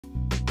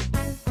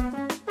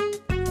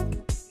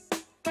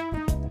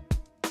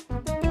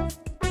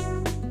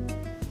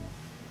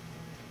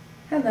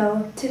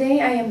Hello, today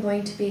I am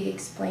going to be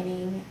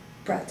explaining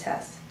breath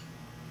tests.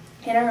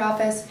 In our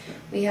office,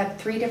 we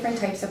have 3 different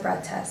types of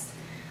breath tests: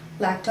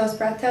 lactose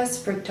breath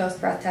test, fructose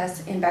breath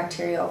test, and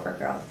bacterial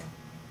overgrowth.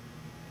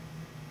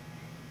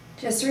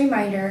 Just a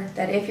reminder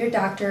that if your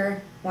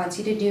doctor wants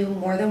you to do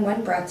more than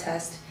one breath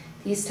test,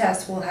 these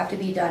tests will have to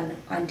be done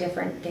on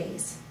different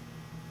days.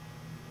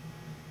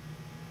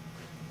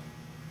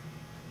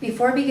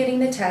 Before beginning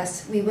the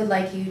test, we would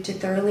like you to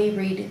thoroughly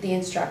read the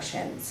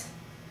instructions.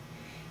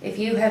 If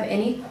you have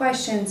any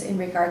questions in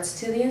regards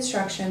to the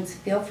instructions,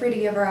 feel free to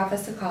give our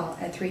office a call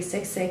at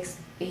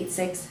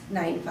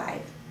 366-8695.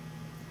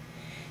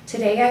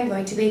 Today I'm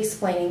going to be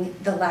explaining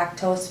the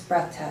lactose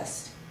breath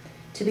test.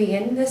 To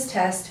begin this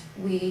test,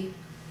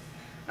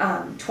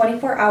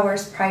 24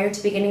 hours prior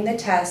to beginning the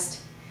test,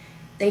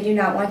 they do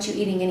not want you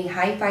eating any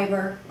high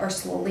fiber or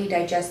slowly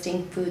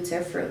digesting foods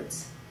or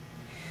fruits.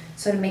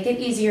 So to make it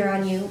easier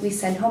on you, we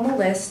send home a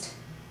list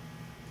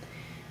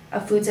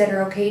of foods that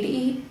are okay to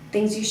eat,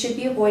 things you should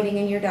be avoiding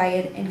in your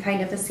diet, and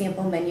kind of a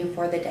sample menu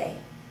for the day.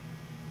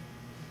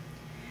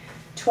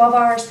 12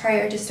 hours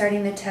prior to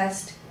starting the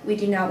test, we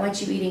do not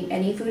want you eating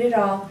any food at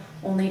all,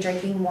 only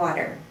drinking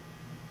water.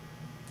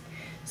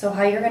 So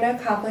how you're going to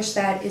accomplish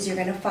that is you're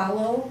going to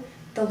follow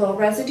the low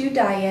residue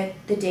diet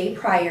the day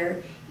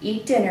prior,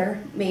 eat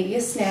dinner, maybe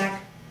a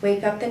snack,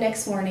 wake up the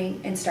next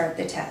morning, and start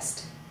the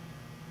test.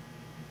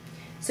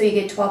 So you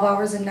get 12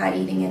 hours of not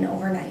eating in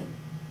overnight.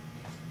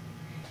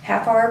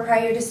 Half hour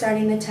prior to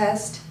starting the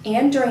test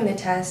and during the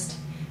test,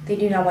 they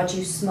do not want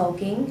you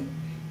smoking,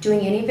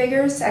 doing any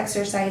vigorous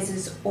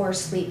exercises, or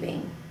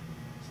sleeping.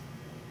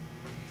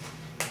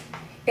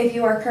 If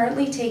you are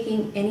currently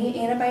taking any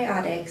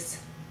antibiotics,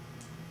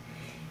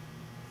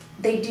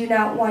 they do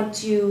not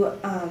want you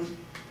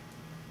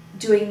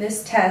doing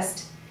this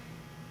test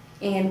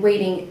and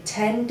waiting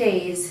 10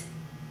 days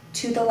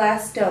to the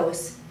last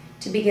dose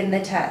to begin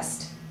the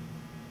test.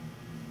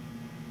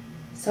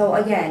 So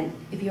again,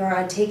 if you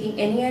are taking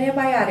any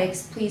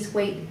antibiotics, please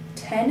wait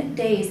 10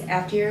 days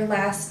after your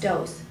last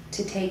dose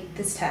to take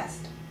this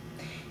test,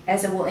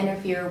 as it will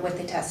interfere with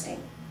the testing.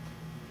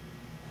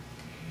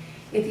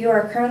 If you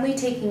are currently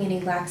taking any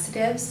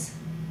laxatives,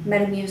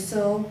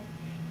 Metamucil,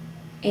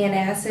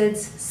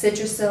 antacids,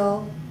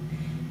 Citracil,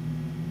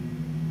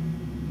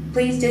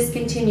 please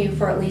discontinue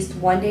for at least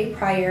 1 day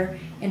prior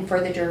and for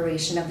the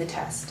duration of the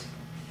test.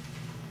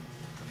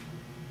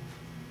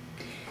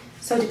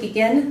 So to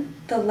begin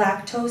the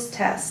lactose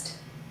test,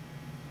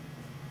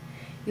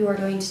 you are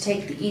going to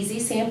take the easy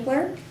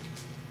sampler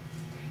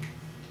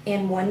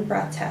and 1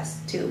 breath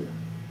test tube.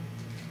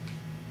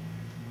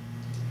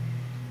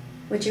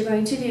 What you're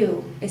going to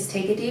do is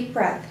take a deep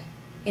breath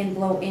and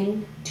blow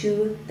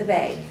into the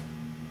bag.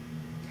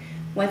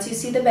 Once you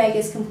see the bag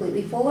is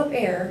completely full of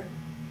air,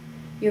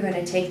 you're going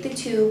to take the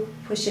tube,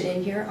 push it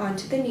in here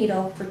onto the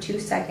needle for 2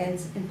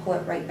 seconds, and pull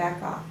it right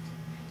back off.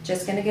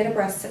 Just going to get a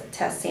breath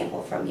test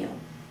sample from you.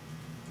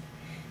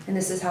 And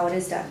this is how it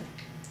is done.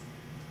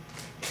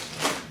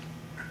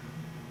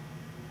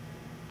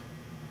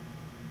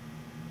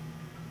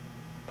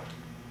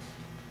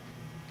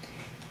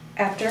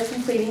 After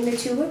completing the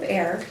tube of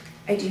air,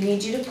 I do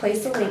need you to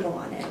place a label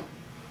on it.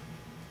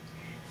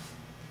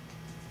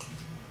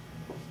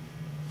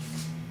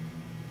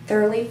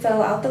 Thoroughly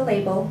fill out the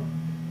label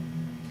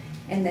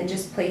and then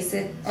just place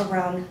it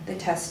around the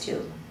test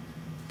tube.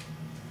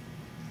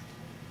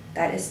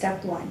 That is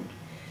step 1.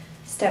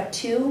 Step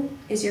 2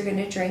 is you're going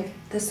to drink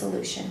the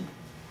solution.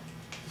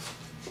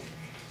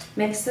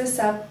 Mix this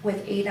up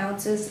with 8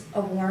 ounces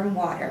of warm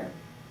water.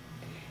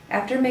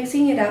 After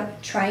mixing it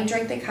up, try and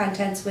drink the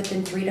contents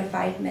within 3 to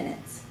 5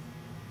 minutes.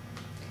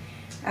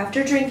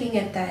 After drinking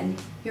it then,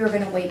 you're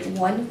going to wait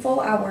 1 full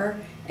hour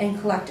and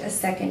collect a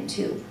second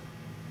tube.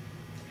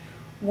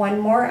 1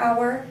 more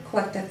hour,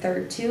 collect a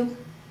third tube.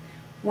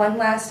 1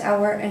 last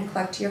hour and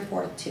collect your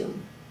 4th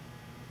tube.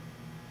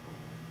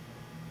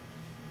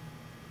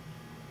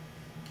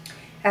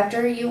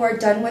 After you are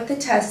done with the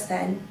test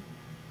then,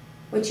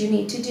 what you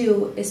need to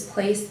do is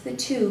place the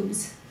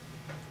tubes,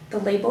 the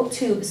labeled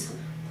tubes,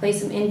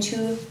 place them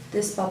into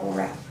this bubble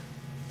wrap.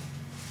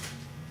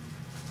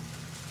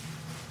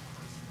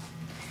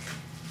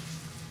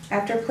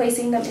 After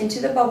placing them into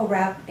the bubble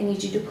wrap, I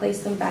need you to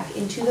place them back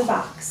into the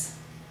box.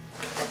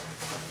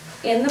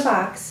 In the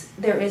box,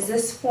 there is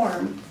this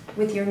form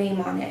with your name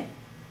on it.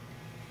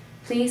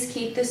 Please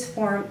keep this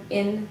form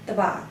in the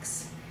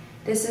box.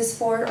 This is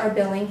for our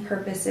billing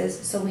purposes,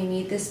 so we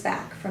need this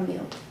back from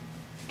you.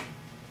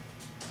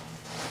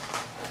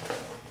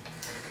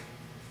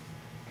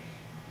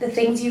 The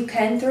things you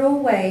can throw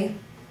away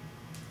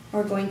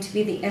are going to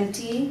be the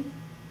empty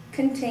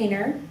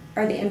container,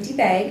 or the empty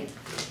bag,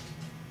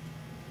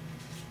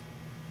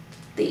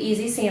 the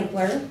easy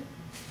sampler,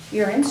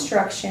 your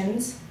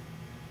instructions,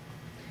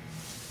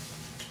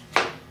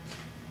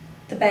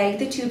 the bag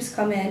the tubes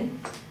come in,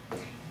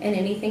 and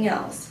anything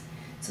else.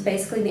 So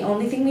basically the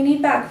only thing we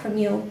need back from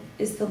you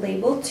is the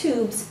labeled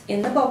tubes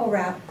in the bubble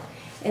wrap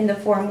and the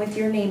form with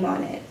your name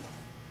on it.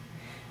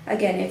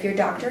 Again, if your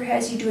doctor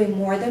has you doing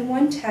more than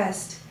 1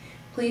 test,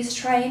 Please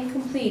try and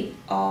complete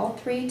all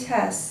 3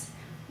 tests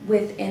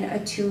within a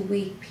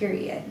 2-week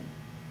period.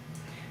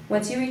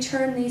 Once you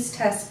return these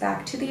tests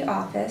back to the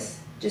office,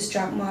 just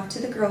drop them off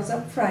to the girls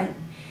up front,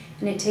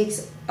 and it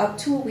takes up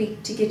to a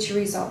week to get your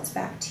results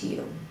back to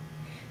you.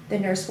 The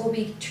nurse will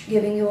be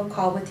giving you a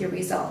call with your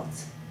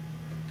results.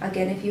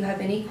 Again, if you have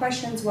any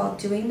questions while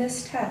doing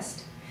this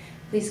test,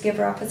 please give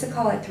our office a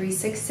call at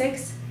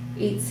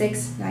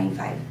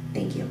 366-8695.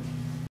 Thank you.